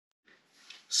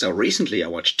So recently I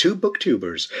watched two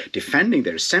booktubers defending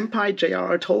their senpai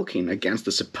J.R.R. Tolkien against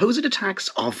the supposed attacks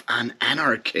of an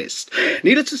anarchist.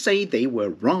 Needless to say, they were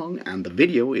wrong, and the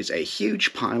video is a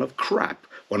huge pile of crap.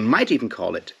 One might even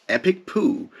call it epic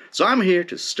poo. So I'm here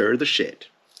to stir the shit.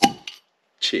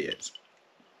 Cheers.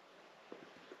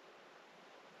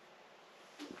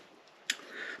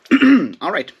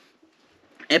 Alright.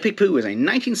 Epic Pooh is a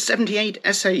 1978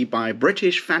 essay by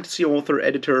British fantasy author,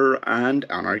 editor, and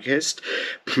anarchist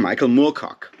Michael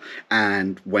Moorcock.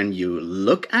 And when you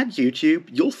look at YouTube,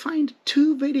 you'll find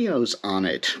two videos on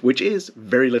it, which is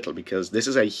very little because this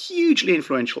is a hugely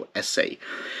influential essay.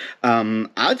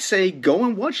 I'd say go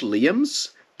and watch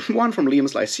Liam's, one from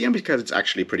Liam's Lyceum, because it's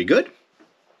actually pretty good.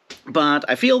 But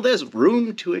I feel there's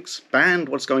room to expand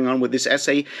what's going on with this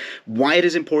essay, why it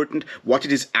is important, what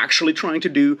it is actually trying to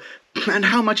do, and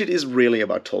how much it is really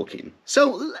about Tolkien.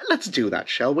 So let's do that,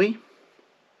 shall we?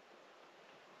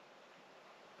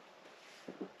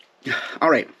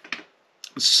 Alright,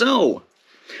 so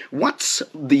what's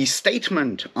the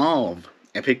statement of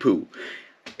Epic Pooh?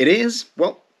 It is,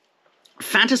 well,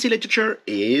 fantasy literature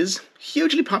is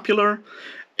hugely popular.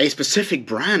 A specific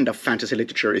brand of fantasy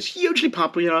literature is hugely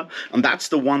popular, and that's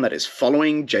the one that is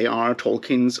following J.R.R.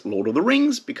 Tolkien's Lord of the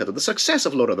Rings because of the success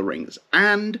of Lord of the Rings.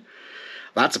 And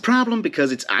that's a problem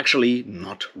because it's actually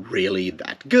not really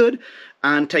that good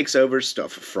and takes over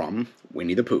stuff from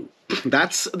Winnie the Pooh.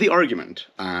 That's the argument,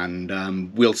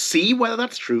 and we'll see whether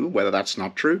that's true, whether that's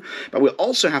not true, but we'll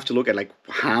also have to look at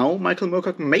how Michael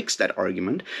Moorcock makes that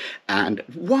argument and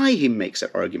why he makes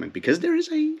that argument, because there is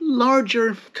a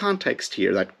larger context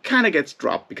here that kind of gets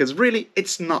dropped, because really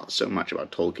it's not so much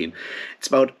about Tolkien, it's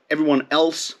about everyone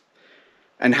else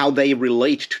and how they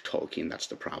relate to Tolkien. That's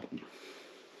the problem.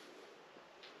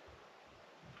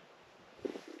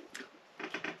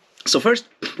 So first,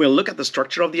 we'll look at the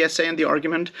structure of the essay and the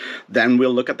argument, then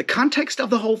we'll look at the context of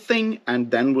the whole thing,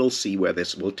 and then we'll see where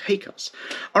this will take us.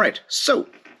 Alright, so,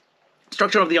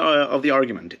 structure of the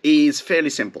argument is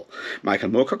fairly simple. Michael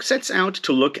Moorcock sets out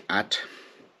to look at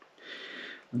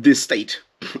the state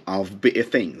of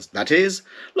things. That is,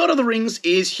 Lord of the Rings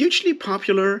is hugely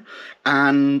popular,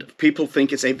 and people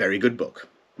think it's a very good book.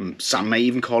 Some may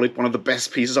even call it one of the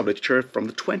best pieces of literature from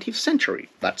the 20th century.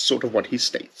 That's sort of what he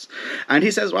states. And he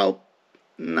says, well,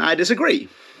 I disagree.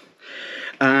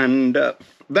 And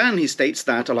then he states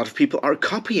that a lot of people are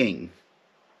copying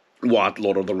what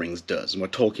Lord of the Rings does and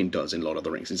what Tolkien does in Lord of the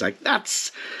Rings. He's like,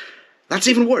 that's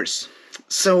even worse.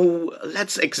 So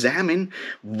let's examine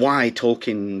why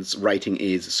Tolkien's writing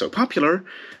is so popular,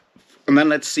 and then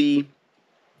let's see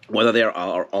whether there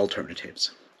are alternatives.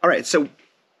 All right, so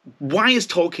why is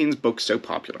Tolkien's book so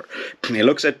popular? He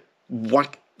looks at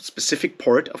what specific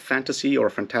part of fantasy or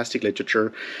fantastic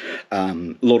literature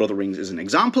Lord of the Rings is an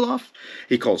example of.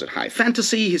 He calls it high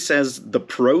fantasy. He says the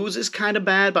prose is kind of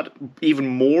bad, but even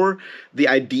more, the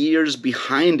ideas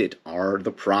behind it are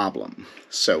the problem.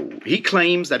 So he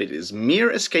claims that it is mere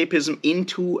escapism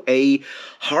into a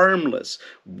harmless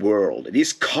world. It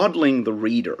is coddling the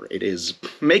reader. It is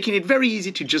making it very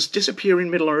easy to just disappear in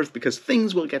Middle-earth because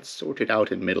things will get sorted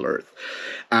out in Middle-earth.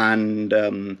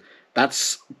 And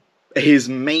that's his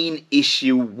main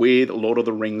issue with Lord of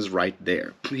the Rings right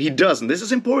there. He does, and this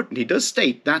is important, he does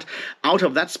state that out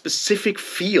of that specific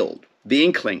field, the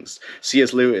Inklings,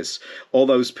 C.S. Lewis, all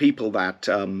those people that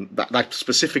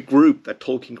specific group that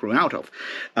Tolkien grew out of,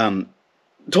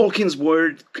 Tolkien's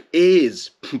work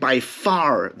is by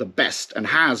far the best and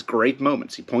has great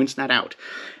moments. He points that out.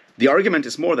 The argument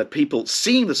is more that people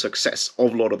seeing the success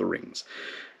of Lord of the Rings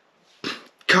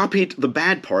copied the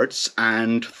bad parts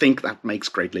and think that makes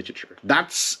great literature.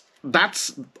 That's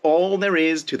all there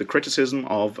is to the criticism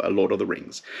of Lord of the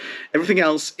Rings. Everything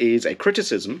else is a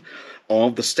criticism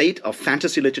of the state of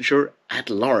fantasy literature at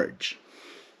large.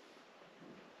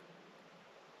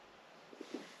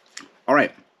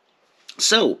 Alright,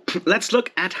 so let's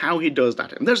look at how he does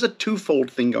that. And there's a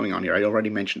twofold thing going on here. I already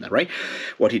mentioned that, right?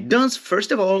 What he does,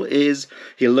 first of all, is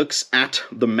he looks at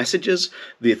the messages,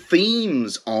 the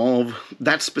themes of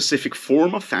that specific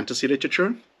form of fantasy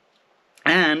literature,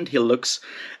 and he looks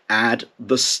at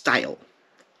the style.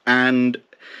 And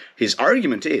his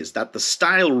argument is that the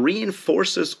style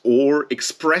reinforces or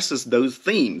expresses those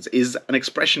themes, is an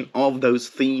expression of those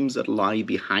themes that lie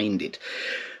behind it.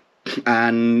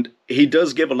 And he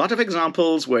does give a lot of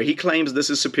examples where he claims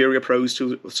this is superior prose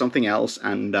to something else,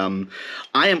 and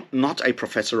I am not a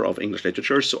professor of English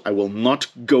literature, so I will not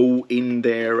go in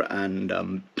there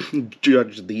and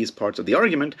judge these parts of the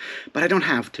argument, but I don't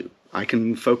have to. I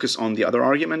can focus on the other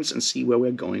arguments and see where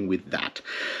we're going with that.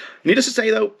 Needless to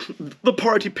say, though, the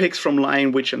part he picks from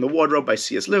Lion, Witch and the Wardrobe by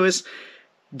C.S. Lewis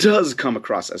does come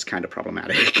across as kind of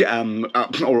problematic,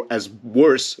 or as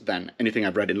worse than anything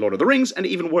I've read in Lord of the Rings, and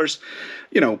even worse,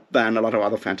 than a lot of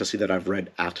other fantasy that I've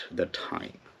read at the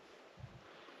time.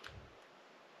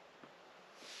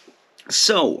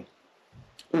 So,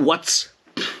 what's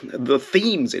the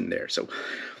themes in there? So,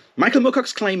 Michael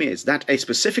Moorcock's claim is that a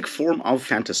specific form of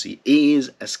fantasy is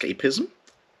escapism,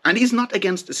 and he's not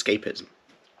against escapism.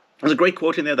 There's a great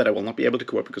quote in there that I will not be able to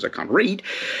quote because I can't read,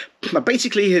 but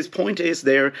basically his point is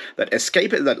there that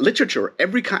that literature,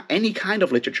 any kind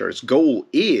of literature's goal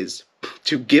is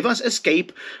to give us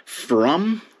escape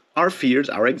from our fears,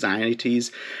 our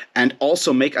anxieties, and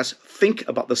also make us think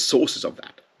about the sources of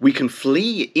that. We can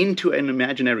flee into an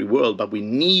imaginary world, but we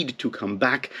need to come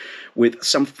back with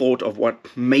some thought of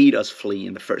what made us flee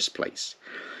in the first place.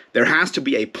 There has to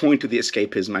be a point to the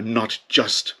escapism and not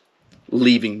just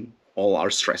leaving all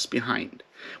our stress behind.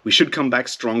 We should come back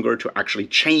stronger to actually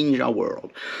change our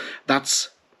world. That's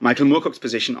Michael Moorcock's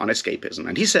position on escapism.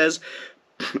 And he says,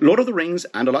 Lord of the Rings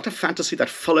and a lot of fantasy that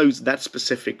follows that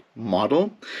specific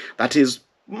model, that is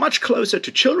much closer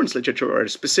to children's literature or a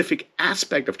specific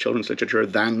aspect of children's literature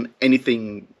than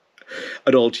anything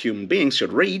adult human beings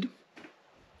should read,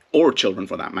 or children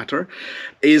for that matter,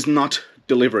 is not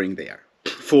delivering there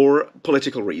for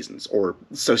political reasons or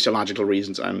sociological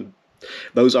reasons, and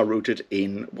those are rooted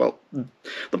in, well,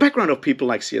 the background of people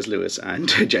like C.S. Lewis and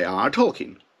J.R.R.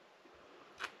 Tolkien.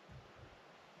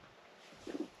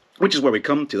 Which is where we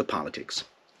come to the politics.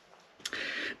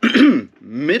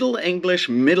 Middle English,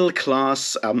 middle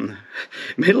class Toryism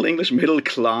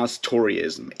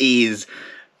is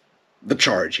the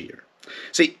charge here.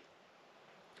 See,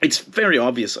 it's very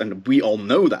obvious, and we all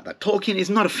know that Tolkien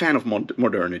is not a fan of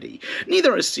modernity.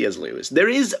 Neither is C.S. Lewis. There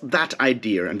is that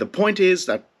idea, and the point is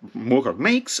that Moorcock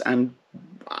makes, and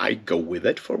I go with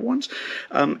it for once,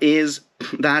 is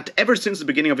that ever since the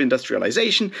beginning of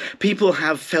industrialization, people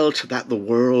have felt that the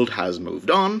world has moved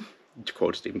on, to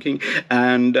quote Stephen King,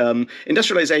 and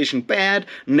industrialization bad,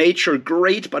 nature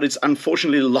great, but it's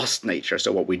unfortunately lost nature.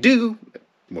 So what we do,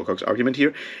 Moorcock's argument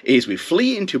here, is we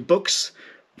flee into books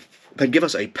that give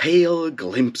us a pale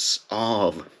glimpse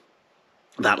of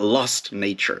that lost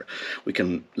nature. We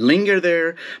can linger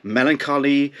there,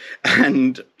 melancholy,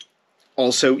 and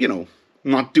also,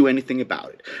 not do anything about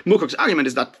it. Moorcock's argument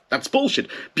is that that's bullshit.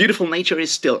 Beautiful nature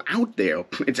is still out there.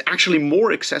 It's actually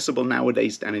more accessible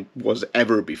nowadays than it was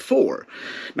ever before.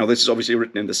 Now, this is obviously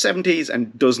written in the 70s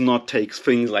and does not take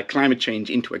things like climate change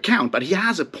into account, but he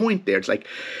has a point there. It's like,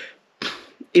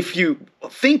 if you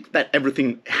think that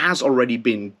everything has already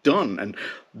been done and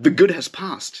the good has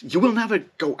passed, you will never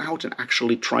go out and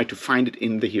actually try to find it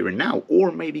in the here and now,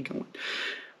 or maybe go and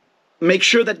make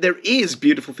sure that there is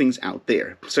beautiful things out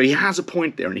there. So he has a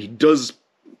point there, and he does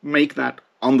make that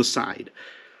on the side.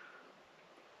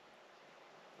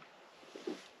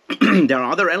 There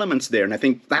are other elements there, and I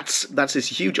think that's his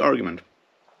huge argument.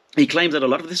 He claims that a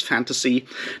lot of this fantasy,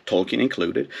 Tolkien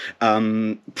included,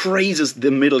 praises the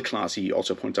middle class. He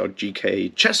also points out G.K.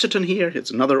 Chesterton here.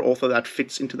 It's another author that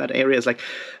fits into that area. It's like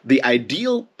the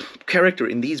ideal character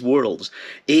in these worlds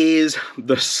is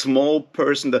the small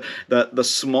person, the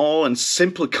small and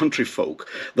simple country folk,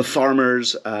 the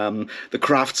farmers, the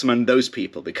craftsmen, those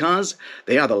people, because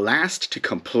they are the last to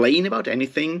complain about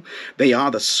anything. They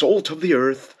are the salt of the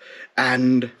earth,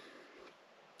 and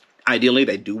ideally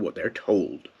they do what they're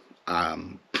told.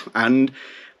 And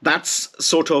that's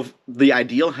sort of the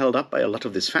ideal held up by a lot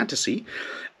of this fantasy.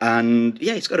 And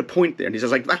yeah, he's got a point there. And he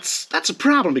says, like, that's a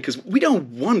problem, because we don't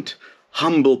want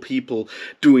humble people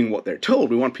doing what they're told.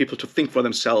 We want people to think for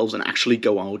themselves and actually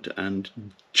go out and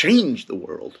change the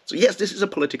world. So yes, this is a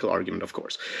political argument, of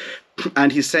course.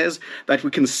 And he says that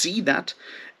we can see that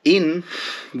in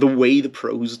the way the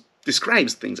prose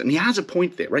describes things, and he has a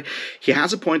point there, right? He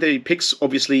has a point that he picks,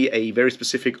 obviously, a very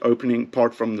specific opening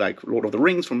part from, like, Lord of the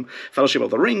Rings, from Fellowship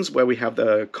of the Rings, where we have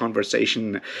the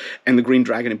conversation and the Green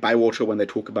Dragon in Bywater when they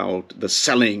talk about the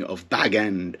selling of Bag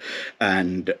End,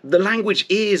 and the language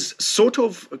is sort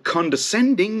of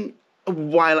condescending,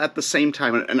 while at the same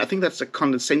time, and I think that's the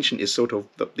condescension is sort of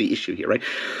the issue here, right?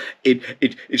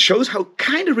 It shows how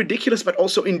kind of ridiculous but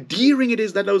also endearing it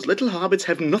is that those little hobbits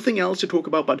have nothing else to talk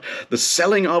about but the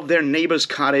selling of their neighbor's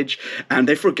cottage, and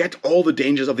they forget all the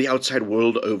dangers of the outside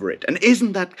world over it. And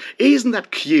isn't that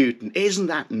cute, and isn't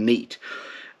that neat?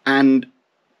 And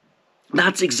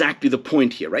that's exactly the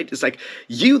point here, right? It's like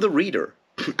you, the reader,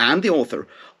 and the author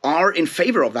are in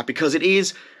favor of that because it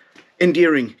is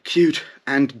endearing, cute,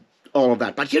 and all of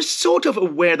that, but you're sort of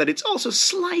aware that it's also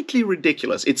slightly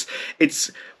ridiculous. It's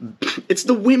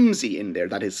the whimsy in there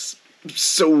that is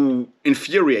so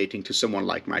infuriating to someone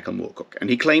like Michael Moorcock. And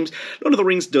he claims Lord of the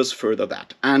Rings does further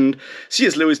that. And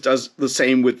C.S. Lewis does the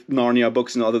same with Narnia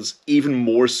books and others even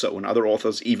more so, and other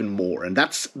authors even more. And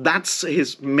that's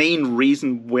his main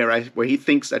reason where he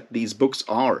thinks that these books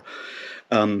are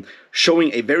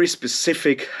showing a very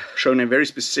specific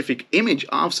image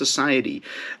of society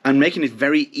and making it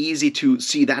very easy to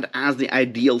see that as the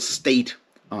ideal state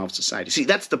of society. See,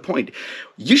 that's the point.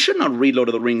 You should not read Lord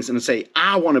of the Rings and say,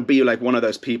 I want to be like one of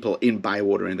those people in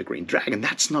Bywater and the Green Dragon.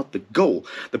 That's not the goal.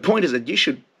 The point is that you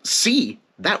should see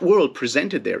that world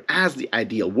presented there as the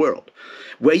ideal world.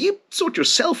 Where you sort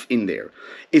yourself in there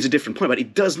is a different point, but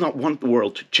it does not want the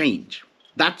world to change.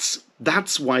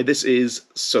 That's why this is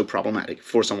so problematic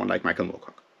for someone like Michael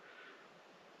Moorcock.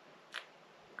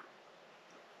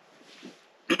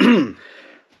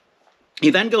 He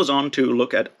then goes on to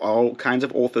look at all kinds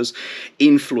of authors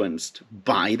influenced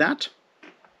by that.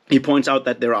 He points out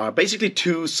that there are basically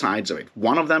two sides of it.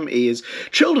 One of them is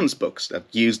children's books that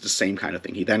use the same kind of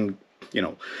thing. He then,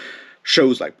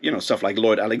 shows stuff like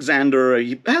Lloyd Alexander.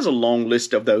 He has a long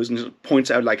list of those and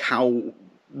points out how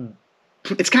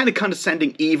it's kind of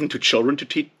condescending even to children to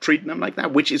treat them like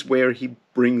that, which is where he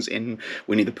brings in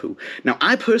Winnie the Pooh. Now,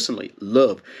 I personally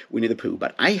love Winnie the Pooh,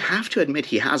 but I have to admit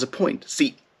he has a point.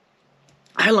 See,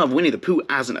 I love Winnie the Pooh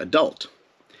as an adult,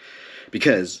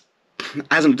 because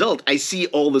as an adult, I see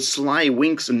all the sly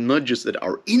winks and nudges that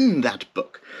are in that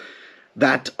book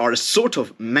that are sort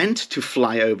of meant to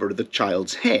fly over the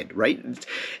child's head, right?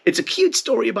 It's a cute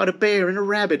story about a bear and a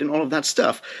rabbit and all of that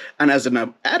stuff. And as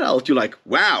an adult, you're like,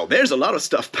 wow, there's a lot of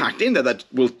stuff packed in there that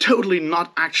will totally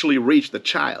not actually reach the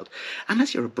child.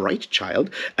 Unless you're a bright child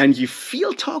and you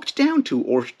feel talked down to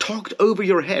or talked over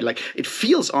your head. Like, it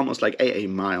feels almost like A.A.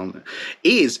 Milne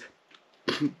is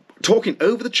talking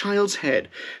over the child's head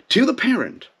to the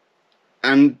parent,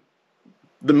 and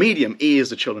the medium is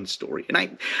the children's story. And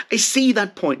I see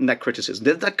that point in that criticism.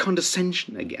 There's that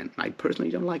condescension again. I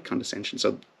personally don't like condescension,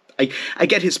 so I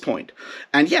get his point.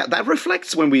 And yeah, that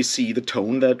reflects when we see the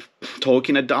tone that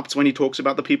Tolkien adopts when he talks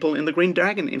about the people in the Green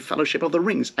Dragon in Fellowship of the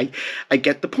Rings. I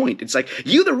get the point. It's like,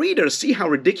 you the reader see how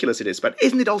ridiculous it is, but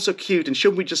isn't it also cute? And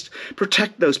shouldn't we just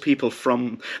protect those people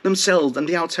from themselves and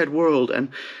the outside world and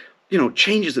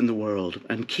changes in the world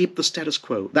and keep the status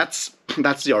quo? That's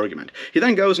the argument. He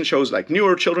then goes and shows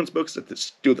newer children's books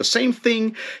that do the same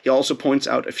thing. He also points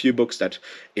out a few books that,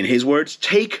 in his words,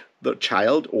 take the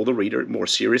child or the reader more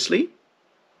seriously.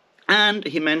 And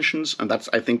he mentions, and that's,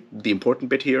 I think, the important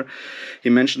bit here, he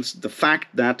mentions the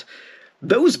fact that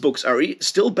those books are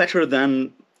still better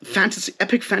than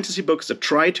epic fantasy books that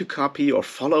try to copy or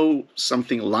follow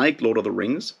something like Lord of the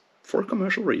Rings, for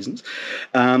commercial reasons,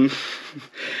 but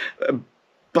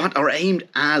are aimed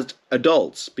at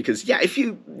adults. Because, yeah, if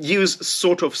you use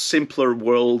sort of simpler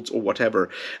worlds or whatever,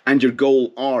 and your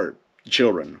goal are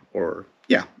children,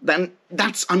 then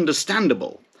that's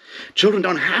understandable. Children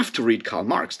don't have to read Karl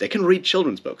Marx. They can read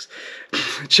children's books.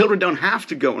 Children don't have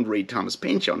to go and read Thomas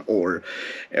Pynchon or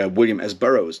William S.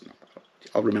 Burroughs.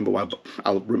 I'll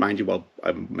remind you while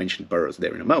I mentioned Burroughs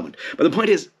there in a moment. But the point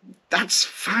is, that's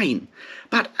fine.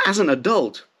 But as an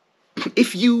adult,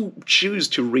 if you choose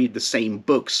to read the same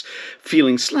books,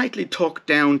 feeling slightly talked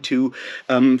down to,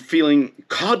 feeling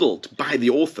coddled by the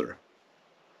author,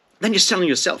 then you're selling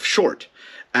yourself short.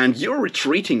 And you're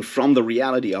retreating from the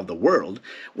reality of the world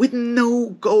with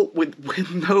no goal,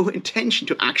 with no intention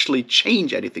to actually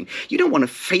change anything. You don't want to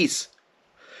face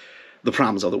the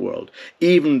problems of the world,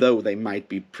 even though they might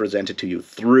be presented to you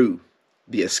through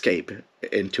the escape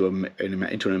into an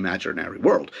imaginary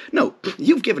world. No,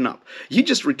 you've given up. You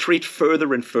just retreat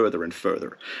further and further and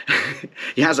further.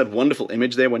 He has that wonderful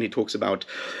image there when he talks about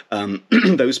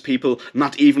those people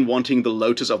not even wanting the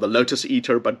lotus of the lotus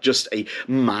eater, but just a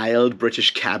mild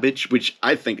British cabbage, which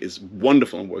I think is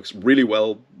wonderful and works really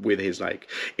well with his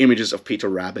images of Peter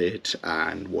Rabbit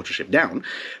and Watership Down.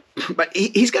 But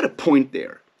he's got a point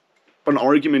there.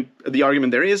 The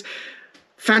argument there is,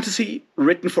 fantasy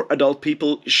written for adult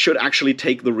people should actually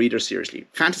take the reader seriously.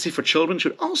 Fantasy for children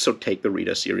should also take the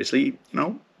reader seriously,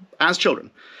 as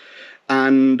children.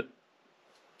 And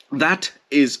that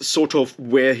is sort of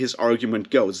where his argument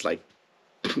goes.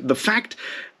 The fact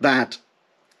that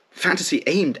fantasy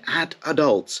aimed at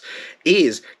adults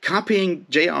is copying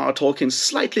J.R.R. Tolkien's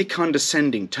slightly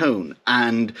condescending tone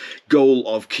and goal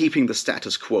of keeping the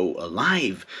status quo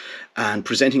alive and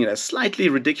presenting it as slightly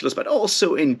ridiculous but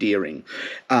also endearing.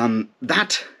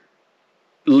 That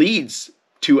leads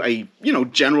to a,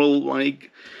 general,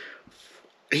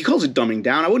 he calls it dumbing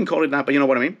down. I wouldn't call it that, but you know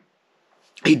what I mean?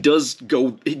 He does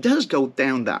go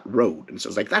down that road. And so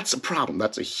it's that's a problem.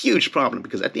 That's a huge problem,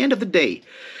 because at the end of the day,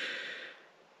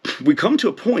 we come to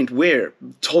a point where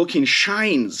Tolkien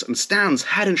shines and stands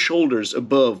head and shoulders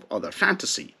above other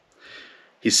fantasy.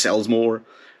 He sells more,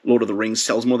 Lord of the Rings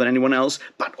sells more than anyone else,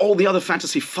 but all the other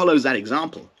fantasy follows that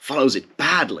example, follows it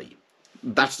badly.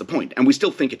 That's the point, and we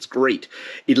still think it's great.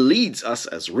 It leads us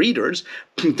as readers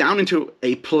down into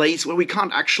a place where we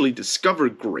can't actually discover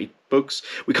great books,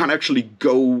 we can't actually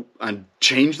go and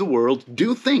change the world,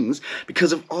 do things,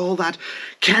 because of all that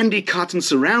candy cotton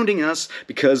surrounding us,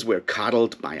 because we're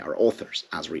coddled by our authors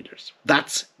as readers.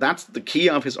 That's the key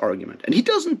of his argument. And he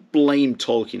doesn't blame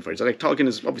Tolkien for it. Like, Tolkien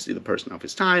is obviously the person of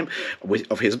his time,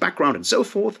 of his background and so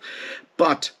forth,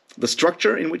 but the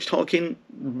structure in which Tolkien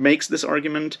makes this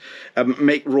argument,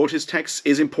 wrote his text,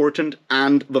 is important,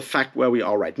 and the fact where we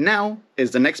are right now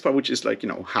is the next part, which is like,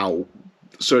 how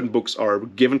certain books are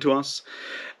given to us.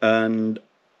 And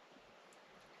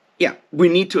yeah, we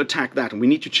need to attack that, and we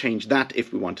need to change that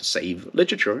if we want to save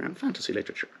literature and fantasy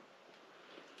literature.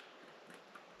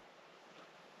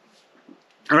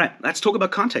 All right, let's talk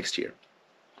about context here.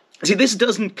 See, this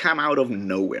doesn't come out of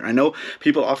nowhere. I know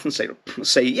people often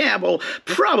say, yeah, well,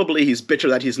 probably he's bitter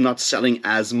that he's not selling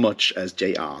as much as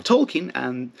J.R.R. Tolkien,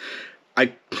 and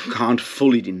I can't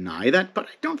fully deny that, but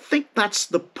I don't think that's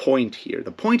the point here.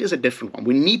 The point is a different one.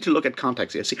 We need to look at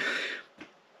context here. See,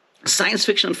 science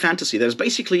fiction and fantasy, there's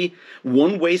basically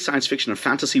one way science fiction and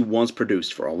fantasy was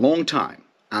produced for a long time,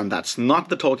 and that's not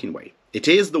the Tolkien way. It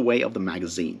is the way of the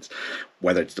magazines,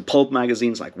 whether it's the pulp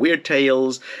magazines like Weird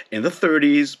Tales in the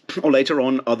 30s, or later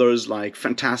on others like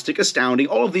Fantastic, Astounding,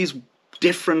 all of these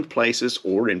different places,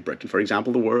 or in Britain, for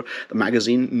example, the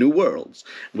magazine New Worlds.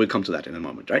 We'll come to that in a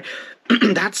moment, right?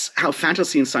 That's how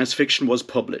fantasy and science fiction was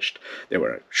published. There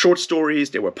were short stories,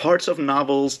 there were parts of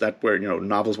novels that were,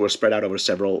 novels were spread out over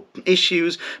several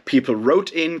issues. People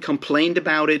wrote in, complained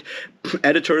about it.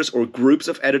 Editors or groups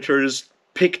of editors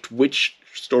picked which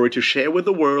story to share with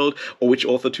the world, or which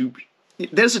author to...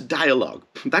 There's a dialogue.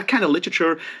 That kind of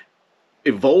literature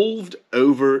evolved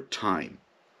over time.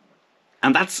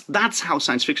 And that's how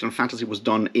science fiction and fantasy was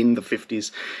done in the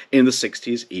 50s, in the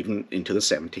 60s, even into the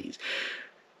 70s.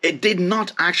 It did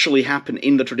not actually happen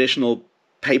in the traditional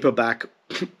paperback,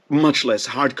 much less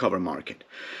hardcover market.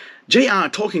 J.R.R.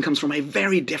 Tolkien comes from a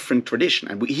very different tradition,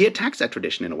 and he attacks that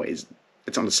tradition in a way.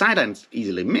 It's on the side and it's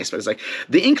easily missed, but it's like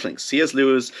the Inklings, C.S.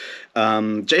 Lewis,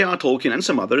 J.R.R. Tolkien, and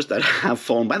some others that have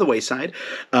fallen by the wayside,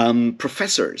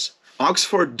 professors,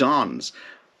 Oxford Dons,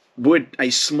 were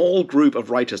a small group of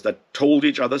writers that told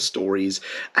each other stories,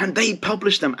 and they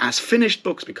published them as finished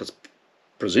books because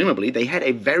presumably they had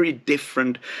a very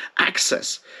different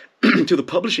access to the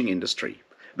publishing industry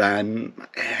than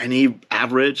any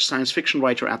average science fiction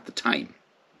writer at the time.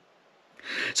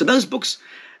 So those books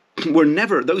were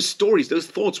never, those stories, those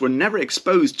thoughts were never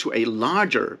exposed to a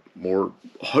larger, more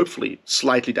hopefully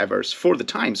slightly diverse for the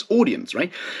times audience,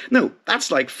 right? No,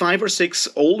 that's like 5 or 6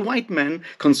 old white men,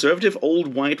 conservative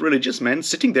old white religious men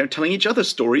sitting there telling each other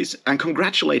stories and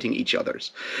congratulating each other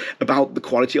about the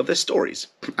quality of their stories.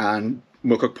 And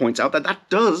Moorcock points out that that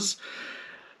does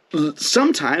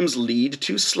sometimes lead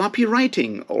to sloppy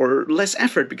writing or less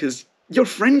effort because your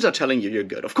friends are telling you you're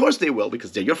good. Of course they will,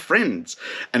 because they're your friends.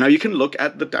 And now you can look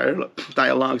at the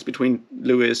dialogues between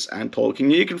Lewis and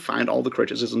Tolkien. You can find all the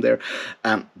criticism there,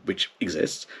 which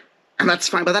exists. And that's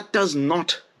fine, but that does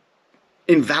not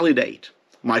invalidate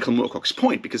Michael Moorcock's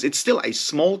point, because it's still a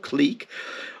small clique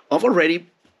of already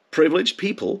privileged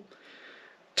people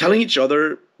telling each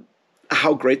other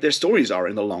how great their stories are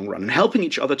in the long run and helping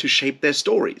each other to shape their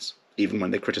stories, even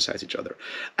when they criticize each other,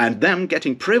 and them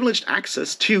getting privileged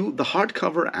access to the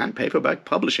hardcover and paperback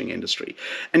publishing industry.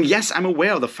 And yes, I'm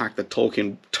aware of the fact that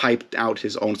Tolkien typed out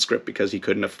his own script because he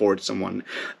couldn't afford someone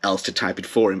else to type it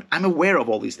for him. I'm aware of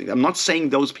all these things. I'm not saying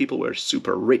those people were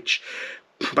super rich,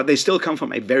 but they still come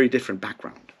from a very different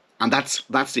background. And that's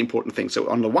the important thing. So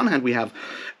on the one hand, we have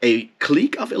a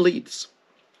clique of elites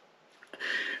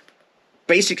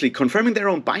basically confirming their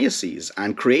own biases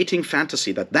and creating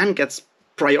fantasy that then gets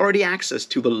priority access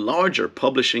to the larger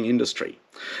publishing industry.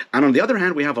 And on the other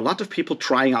hand, we have a lot of people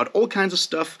trying out all kinds of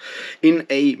stuff in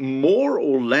a more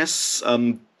or less,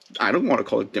 I don't want to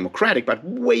call it democratic, but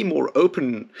way more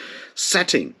open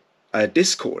setting,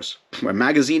 discourse, where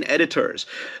magazine editors,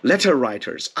 letter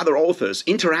writers, other authors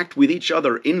interact with each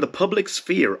other in the public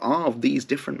sphere of these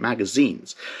different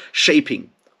magazines,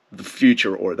 shaping the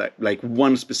future, or that like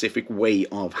one specific way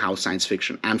of how science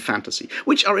fiction and fantasy,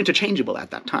 which are interchangeable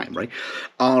at that time, right,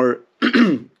 are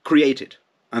created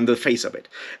on the face of it.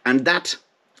 And that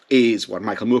is what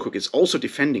Michael Moorcock is also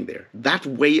defending there. That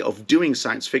way of doing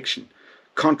science fiction,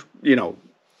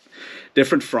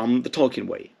 different from the Tolkien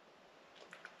way.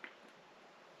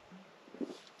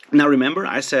 Now remember,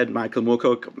 I said Michael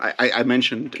Moorcock, I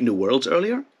mentioned New Worlds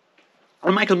earlier.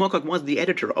 Well, Michael Moorcock was the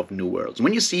editor of New Worlds.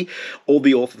 When you see all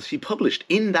the authors he published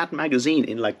in that magazine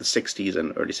in like the 60s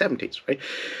and early 70s, right?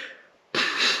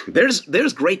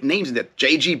 There's great names in that.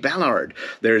 J.G. Ballard,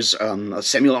 there's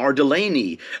Samuel R.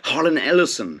 Delany, Harlan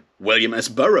Ellison, William S.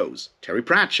 Burroughs, Terry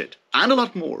Pratchett, and a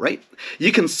lot more, right?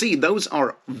 You can see those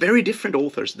are very different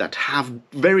authors that have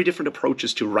very different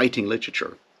approaches to writing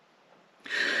literature.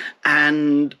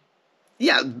 And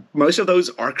yeah, most of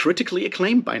those are critically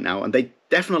acclaimed by now, and they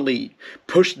definitely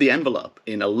push the envelope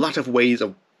in a lot of ways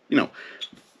of,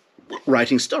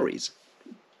 writing stories,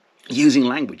 using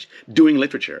language, doing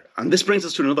literature. And this brings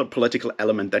us to another political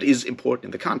element that is important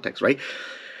in the context, right?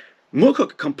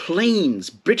 Moorcock complains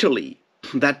bitterly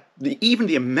that even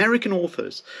the American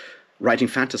authors writing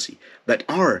fantasy that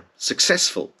are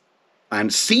successful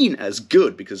and seen as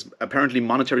good, because apparently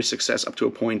monetary success up to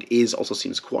a point is also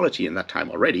seen as quality in that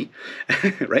time already,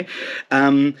 right?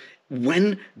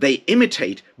 When they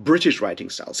imitate British writing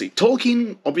styles. See,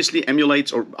 Tolkien obviously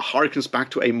emulates or harkens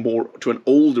back to an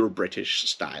older British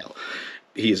style.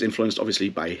 He is influenced obviously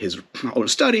by his own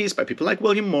studies, by people like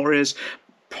William Morris,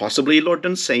 possibly Lord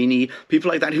Dunsany,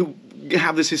 people like that who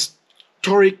have this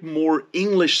historic, more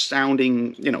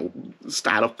English-sounding,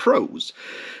 style of prose.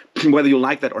 Whether you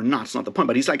like that or not, it's not the point.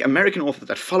 But he's like American authors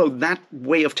that follow that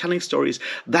way of telling stories,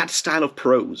 that style of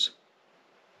prose,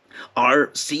 are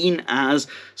seen as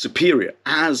superior,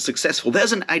 as successful.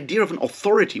 There's an idea of an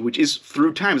authority which is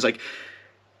through time. It's like,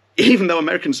 even though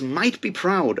Americans might be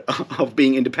proud of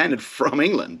being independent from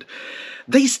England,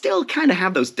 they still kind of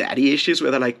have those daddy issues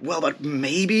where they're like, well, but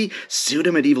maybe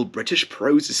pseudo-medieval British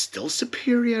prose is still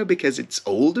superior because it's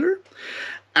older.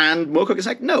 And Moorcock is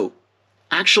like, no,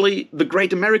 actually, the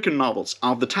great American novels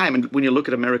of the time, and when you look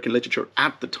at American literature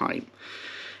at the time,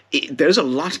 there's a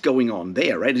lot going on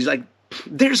there, right? He's like,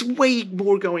 there's way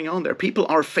more going on there. People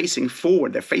are facing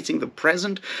forward. They're facing the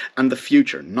present and the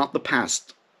future, not the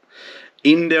past.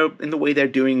 In the way they're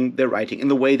doing their writing, in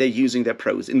the way they're using their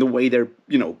prose, in the way they're,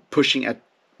 pushing at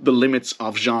the limits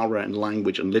of genre and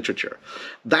language and literature.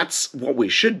 That's what we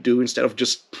should do instead of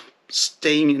just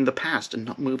staying in the past and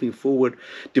not moving forward,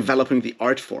 developing the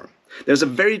art form. There's a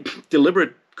very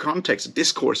deliberate context,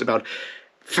 discourse about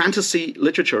fantasy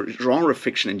literature, genre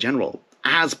fiction in general,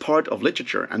 as part of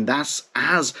literature, and thus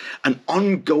as an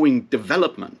ongoing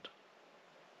development.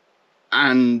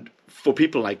 And for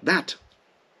people like that,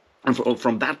 and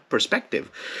from that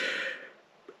perspective,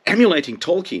 emulating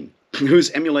Tolkien,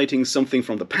 who's emulating something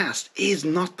from the past, is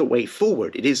not the way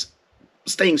forward. It is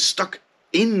staying stuck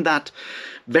in that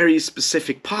very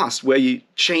specific past where you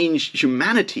change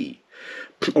humanity,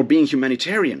 or being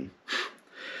humanitarian,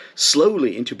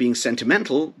 slowly into being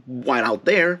sentimental, while out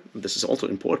there, this is also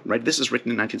important, right? This is written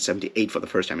in 1978 for the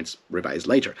first time, it's revised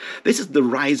later. This is the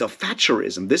rise of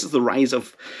Thatcherism, this is the rise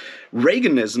of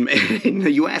Reaganism in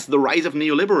the US, the rise of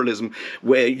neoliberalism,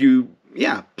 where you,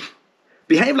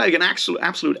 behave like an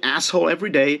absolute asshole every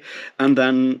day, and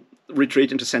then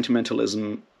retreat into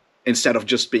sentimentalism instead of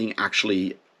just being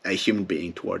actually a human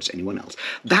being towards anyone else.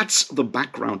 That's the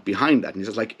background behind that. And he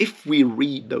says, like, if we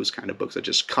read those kind of books that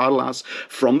just coddle us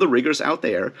from the rigors out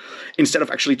there, instead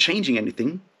of actually changing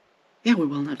anything, we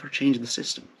will never change the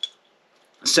system.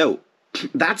 So,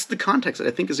 that's the context that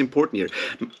I think is important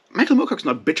here. Michael Moorcock's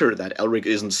not bitter that Elric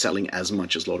isn't selling as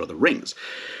much as Lord of the Rings.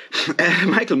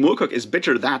 Michael Moorcock is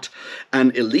bitter that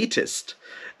an elitist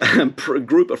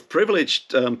group of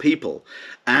privileged people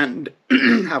and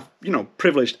have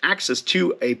privileged access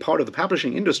to a part of the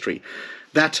publishing industry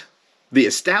that the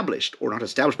established, or not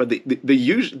established, but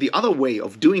the other way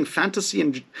of doing fantasy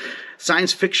and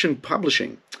science fiction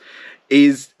publishing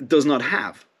does not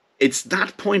have. It's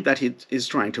that point that he is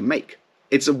trying to make.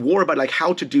 It's a war about like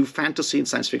how to do fantasy and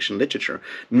science fiction literature,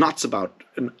 not about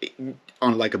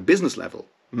on like a business level.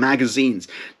 Magazines,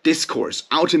 discourse,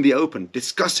 out in the open,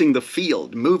 discussing the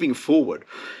field, moving forward,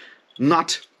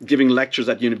 not giving lectures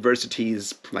at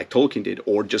universities like Tolkien did,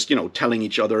 or just, telling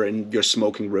each other in your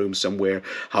smoking room somewhere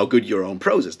how good your own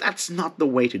prose is. That's not the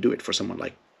way to do it for someone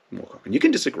like Moorcock. And you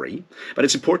can disagree, but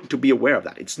it's important to be aware of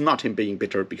that. It's not him being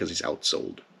bitter because he's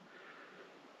outsold.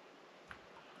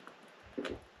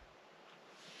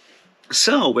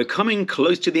 So, we're coming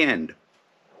close to the end.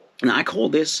 And I call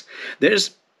this,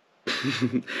 there's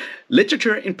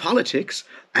literature in politics,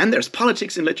 and there's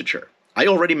politics in literature. I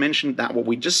already mentioned that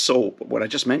what I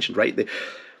just mentioned, right?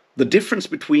 The difference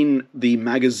between the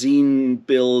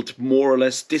magazine-built, more or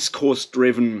less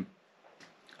discourse-driven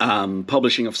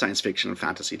publishing of science fiction and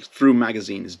fantasy through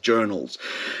magazines, journals,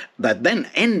 that then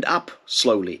end up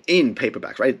slowly in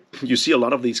paperbacks, right? You see a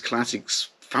lot of these classics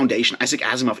Foundation, Isaac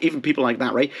Asimov, even people like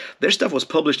that, right? Their stuff was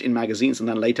published in magazines and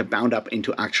then later bound up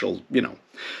into actual,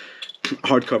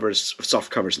 hardcovers, soft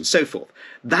covers, and so forth.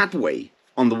 That way,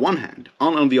 on the one hand.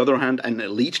 On the other hand, an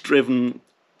elite-driven,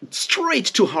 straight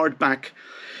to hardback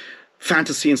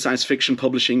fantasy and science fiction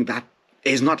publishing that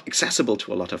is not accessible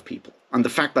to a lot of people. And the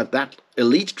fact that that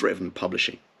elite-driven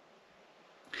publishing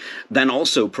then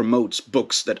also promotes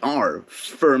books that are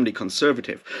firmly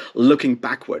conservative, looking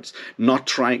backwards, not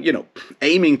trying,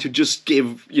 aiming to just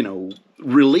give,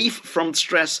 relief from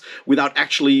stress without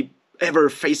actually ever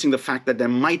facing the fact that there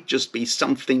might just be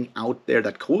something out there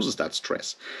that causes that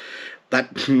stress.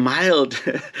 That mild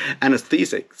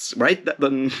anesthetics, right?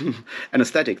 The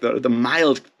anesthetic, the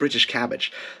mild British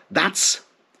cabbage. That's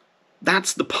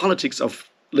the politics of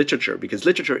literature, because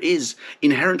literature is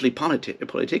inherently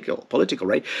political,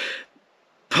 right?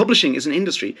 Publishing is an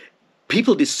industry.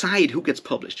 People decide who gets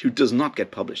published, who does not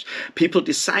get published. People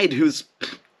decide who's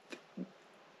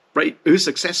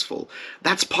successful.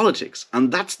 That's politics,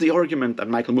 and that's the argument that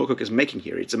Michael Moorcock is making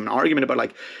here. It's an argument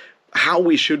about how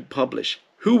we should publish,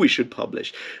 who we should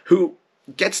publish, who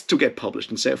gets to get published,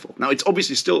 and so forth. Now, it's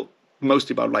obviously still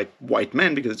mostly about white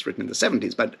men because it's written in the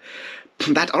 70s, but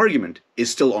that argument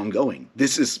is still ongoing.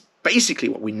 This is basically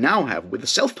what we now have with the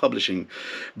self-publishing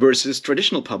versus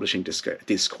traditional publishing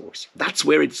discourse. That's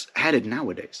where it's headed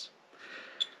nowadays.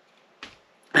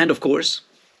 And of course,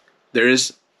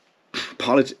 there's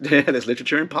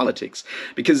literature and politics,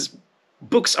 because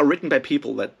books are written by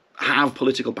people that have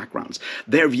political backgrounds.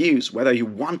 Their views, whether they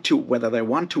want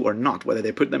to or not, whether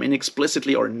they put them in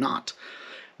explicitly or not,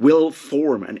 will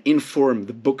form and inform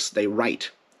the books they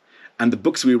write. And the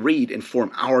books we read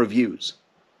inform our views,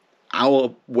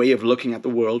 our way of looking at the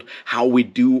world, how we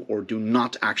do or do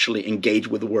not actually engage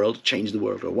with the world, change the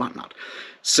world, or whatnot.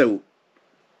 So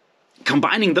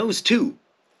combining those two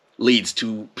leads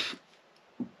to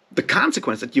the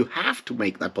consequence that you have to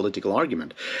make that political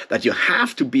argument, that you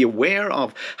have to be aware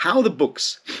of how the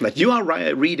books that you are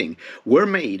reading were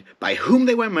made, by whom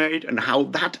they were made, and how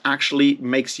that actually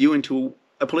makes you into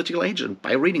a political agent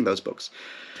by reading those books.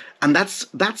 And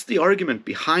that's the argument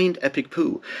behind Epic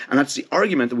Pooh, and that's the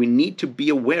argument that we need to be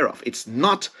aware of. It's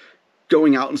not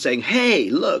going out and saying, hey,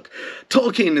 look,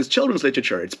 Tolkien is children's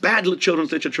literature, it's bad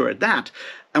children's literature at that,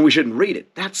 and we shouldn't read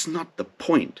it. That's not the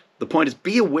point. The point is,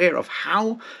 be aware of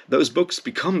how those books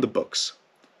become the books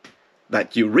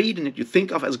that you read and that you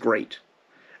think of as great.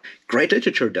 Great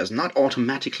literature does not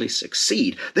automatically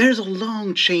succeed. There's a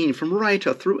long chain from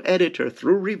writer through editor,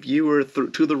 through reviewer,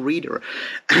 through to the reader.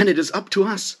 And it is up to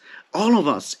us, all of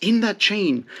us in that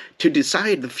chain, to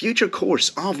decide the future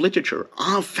course of literature,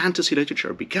 of fantasy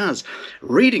literature, because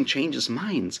reading changes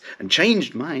minds, and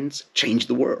changed minds change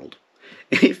the world.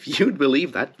 If you'd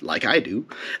believe that, like I do,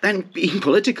 then being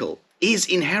political is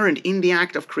inherent in the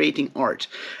act of creating art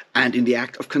and in the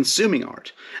act of consuming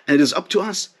art. And it is up to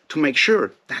us to make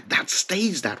sure that that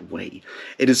stays that way.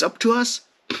 It is up to us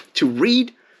to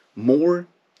read more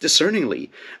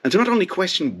discerningly and to not only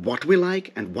question what we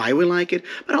like and why we like it,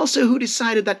 but also who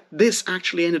decided that this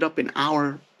actually ended up in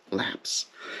our laps.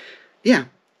 Yeah,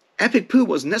 Epic Pooh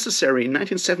was necessary in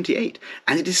 1978,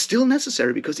 and it is still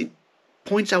necessary because it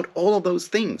points out all of those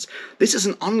things. This is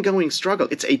an ongoing struggle.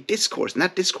 It's a discourse, and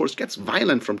that discourse gets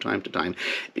violent from time to time.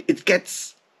 It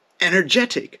gets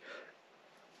energetic,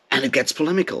 and it gets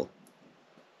polemical.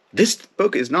 This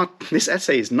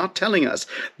essay is not telling us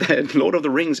that Lord of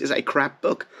the Rings is a crap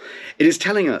book. It is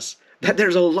telling us that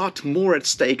there's a lot more at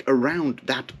stake around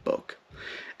that book.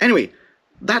 Anyway,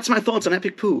 that's my thoughts on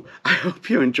Epic Pooh. I hope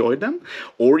you enjoyed them,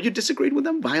 or you disagreed with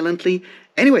them violently.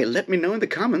 Anyway, let me know in the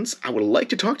comments. I would like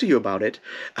to talk to you about it.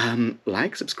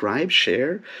 Like, subscribe,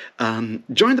 share.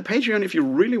 Join the Patreon if you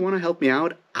really want to help me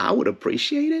out. I would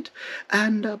appreciate it.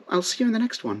 And I'll see you in the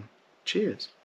next one. Cheers.